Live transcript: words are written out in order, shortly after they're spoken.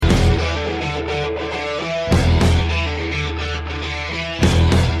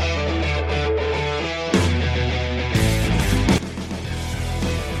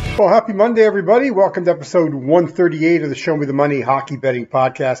Well, happy Monday, everybody. Welcome to episode 138 of the Show Me the Money Hockey Betting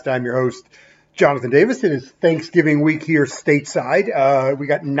Podcast. I'm your host, Jonathan Davis. It is Thanksgiving week here stateside. We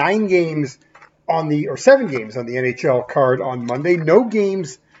got 7 games on the NHL card on Monday, no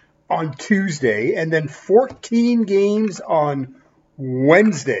games on Tuesday, and then 14 games on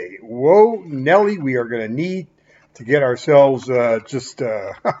Wednesday. Whoa, Nelly, we are going to need to get ourselves a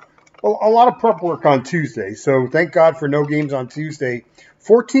lot of prep work on Tuesday. So thank God for no games on Tuesday.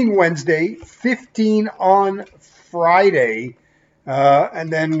 14 Wednesday, 15 on Friday,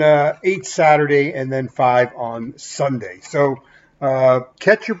 and then 8 Saturday, and then 5 on Sunday. So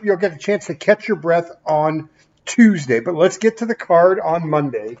you'll get a chance to catch your breath on Tuesday. But let's get to the card on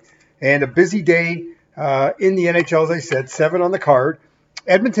Monday. And a busy day in the NHL, as I said, 7 on the card.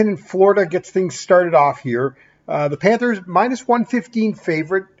 Edmonton and Florida gets things started off here. The Panthers, minus 115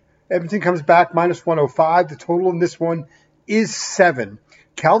 favorite. Edmonton comes back, minus 105. The total in this one is 7.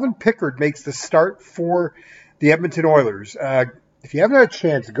 Calvin Pickard makes the start for the Edmonton Oilers. If you haven't had a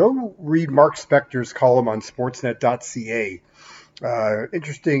chance, go read Mark Spector's column on sportsnet.ca.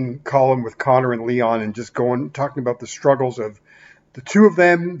 Interesting column with Connor and Leon, and just talking about the struggles of the two of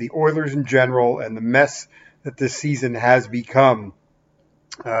them, the Oilers in general, and the mess that this season has become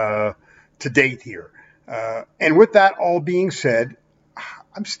to date here. And with that all being said,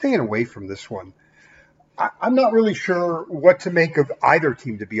 I'm staying away from this one. I'm not really sure what to make of either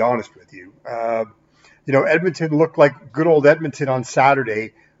team, to be honest with you. Edmonton looked like good old Edmonton on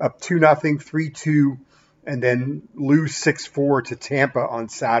Saturday, up 2-0, 3-2, and then lose 6-4 to Tampa on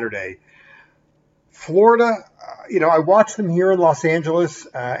Saturday. Florida, I watched them here in Los Angeles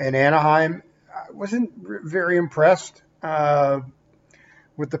and Anaheim. I wasn't very impressed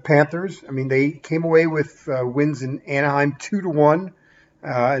with the Panthers. I mean, they came away with wins in Anaheim 2-1.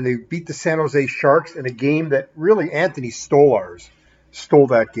 And they beat the San Jose Sharks in a game that really Anthony Stolarz stole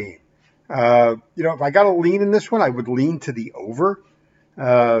that game. If I got to lean in this one, I would lean to the over.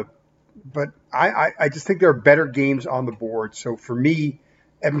 But I just think there are better games on the board. So for me,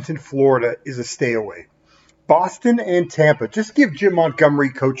 Edmonton, Florida is a stay away. Boston and Tampa. Just give Jim Montgomery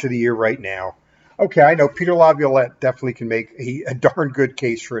Coach of the Year right now. Okay, I know Peter Laviolette definitely can make a darn good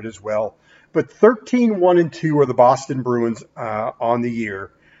case for it as well. But 13-1-2 are the Boston Bruins on the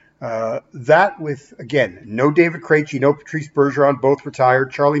year. That with, again, no David Krejci, no Patrice Bergeron, both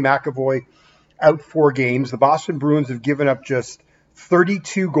retired. Charlie McAvoy out 4 games. The Boston Bruins have given up just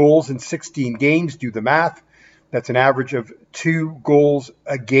 32 goals in 16 games. Do the math. That's an average of 2 goals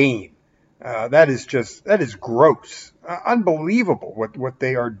a game. That is gross. Unbelievable what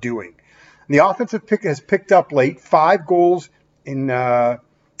they are doing. And the offensive pick has picked up late. 5 goals in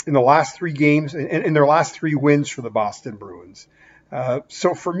the last 3 games, in their last 3 wins for the Boston Bruins.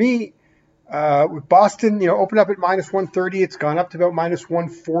 So for me, with Boston, open up at minus 130. It's gone up to about minus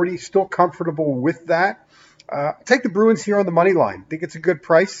 140. Still comfortable with that. Take the Bruins here on the money line. Think it's a good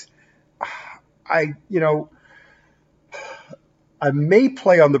price. I may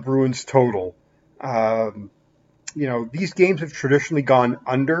play on the Bruins total. These games have traditionally gone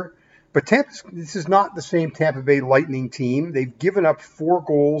under. But this is not the same Tampa Bay Lightning team. They've given up 4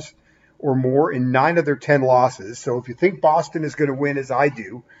 goals or more in 9 of their 10 losses. So if you think Boston is going to win, as I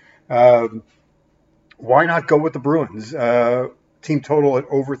do, why not go with the Bruins? Team total at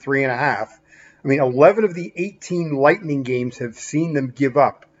over 3.5. I mean, 11 of the 18 Lightning games have seen them give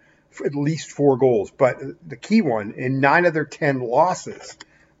up at least 4 goals. But the key one, in 9 of their 10 losses,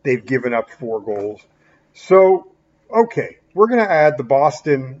 they've given up 4 goals. So, okay, we're going to add the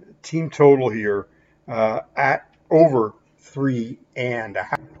Boston team total here at over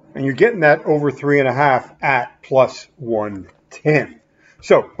 3.5. And you're getting that over 3.5 at plus 110.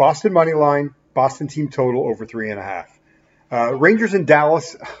 So Boston money line, Boston team total over 3.5. Rangers in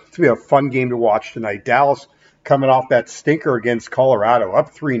Dallas. It's going to be a fun game to watch tonight. Dallas coming off that stinker against Colorado,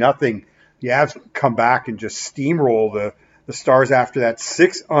 up 3-0. The Avs come back and just steamroll the Stars after that.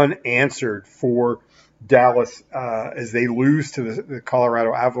 6 unanswered for Dallas as they lose to the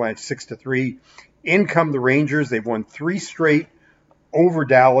Colorado Avalanche 6-3. In come the Rangers. They've won 3 straight over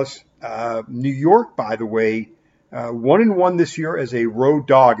Dallas. New York, by the way, 1-1 this year as a road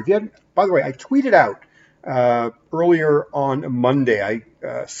dog. By the way, I tweeted out earlier on Monday.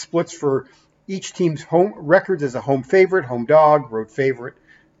 I splits for each team's home records as a home favorite, home dog, road favorite,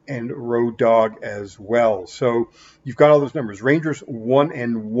 and road dog as well. So you've got all those numbers. Rangers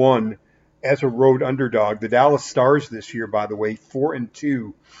 1-1 as a road underdog. The Dallas Stars this year, by the way,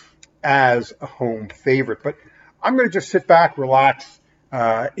 4-2 as a home favorite. But I'm going to just sit back, relax,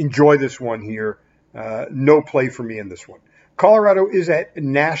 enjoy this one here. No play for me in this one. Colorado is at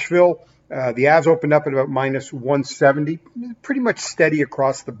Nashville. The Avs opened up at about minus 170, pretty much steady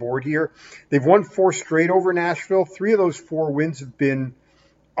across the board here. They've won 4 straight over Nashville. 3 of those 4 wins have been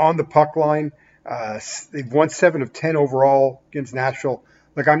on the puck line. They've won 7 of 10 overall against Nashville.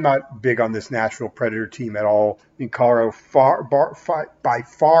 Like, I'm not big on this Nashville Predator team at all. In Colorado, by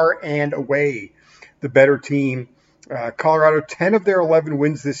far and away the better team. Colorado, 10 of their 11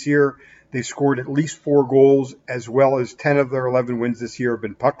 wins this year, they scored at least 4 goals, as well as 10 of their 11 wins this year have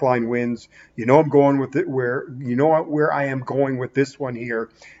been puck line wins. You know I'm going with it where I am going with this one here.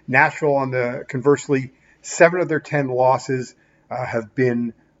 Nashville, conversely, 7 of their 10 losses have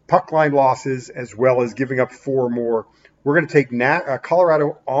been puck line losses, as well as giving up 4 more. We're going to take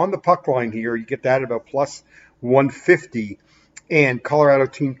Colorado on the puck line here. You get that at about plus 150, and Colorado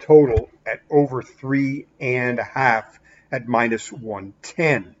team total at over 3.5 at minus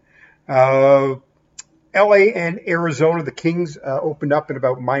 110. LA and Arizona, the Kings opened up at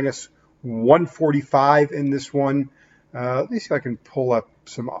about minus 145 in this one. Let me see if I can pull up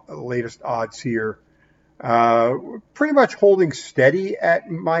some latest odds here. Pretty much holding steady at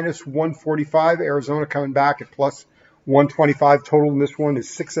minus 145. Arizona coming back at plus 125. Total in this one is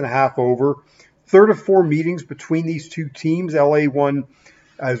 6.5 over. Third of 4 meetings between these two teams. LA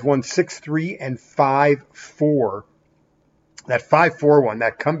has won 6-3 and 5-4. That 5-4 one,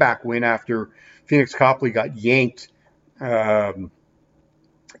 that comeback win after Phoenix Copley got yanked in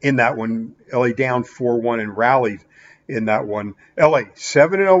that one. LA down 4-1 and rallied in that one. LA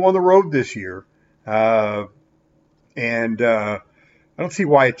 7-0 on the road this year. And I don't see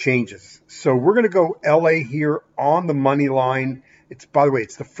why it changes. So we're going to go LA here on the money line. By the way,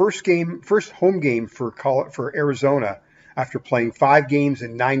 it's the first home game for Arizona after playing 5 games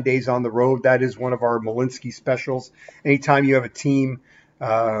in 9 days on the road. That is one of our Malinsky specials. Anytime you have a team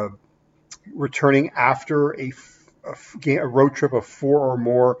returning after a road trip of 4 or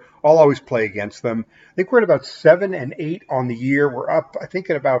more, I'll always play against them. I think we're at about 7 and 8 on the year. We're up, I think,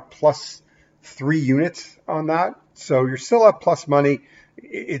 at about plus 3 units on that. So you're still up plus money.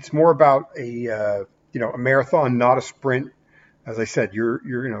 It's more about a marathon, not a sprint. As I said,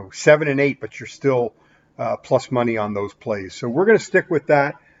 you're 7 and 8, but you're still plus money on those plays. So we're going to stick with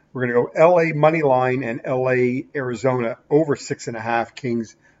that. We're going to go LA money line and LA Arizona over 6.5.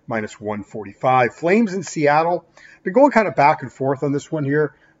 Kings minus 145. Flames in Seattle. Been going kind of back and forth on this one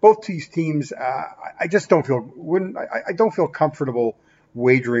here. Both these teams, I just don't feel comfortable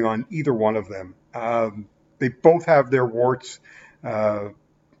wagering on either one of them. They both have their warts.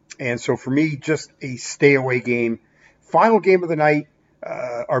 And so for me, just a stay away game. Final game of the night,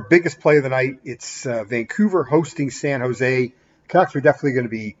 our biggest play of the night, it's Vancouver hosting San Jose. Canucks are definitely going to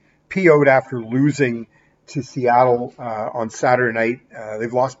be PO'd after losing to Seattle on Saturday night.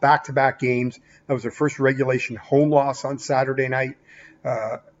 They've lost back-to-back games. That was their first regulation home loss on Saturday night.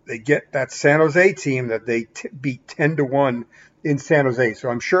 They get that San Jose team that they beat 10-1 in San Jose. So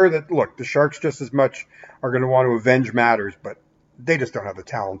I'm sure that, look, the Sharks just as much are going to want to avenge matters, but they just don't have the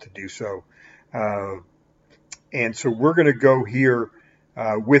talent to do so. And so we're going to go here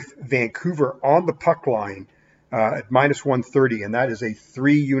with Vancouver on the puck line at minus 130, and that is a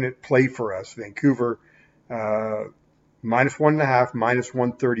 3-unit play for us. Vancouver minus 1.5, minus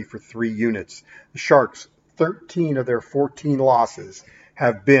 130 for 3 units. The Sharks, 13 of their 14 losses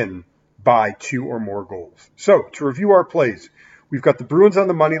have been by 2 or more goals. So to review our plays, we've got the Bruins on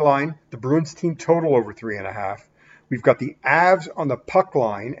the money line, the Bruins team total over 3.5. We've got the Avs on the puck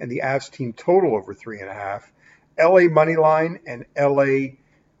line and the Avs team total over 3.5. LA money line and LA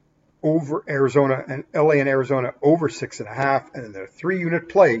over Arizona, and LA and Arizona over 6.5, and then the 3-unit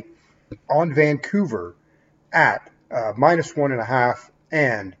play on Vancouver at minus 1.5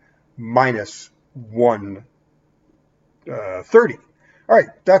 and minus 130. All right,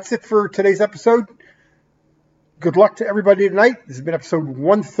 that's it for today's episode. Good luck to everybody tonight. This has been episode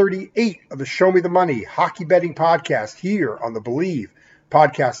 138 of the Show Me the Money Hockey Betting Podcast here on the Believe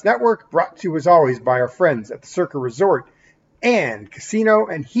Podcast Network, brought to you as always by our friends at the Circa Resort and Casino,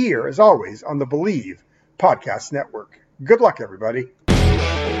 and here as always on the Believe Podcast Network. Good luck, everybody.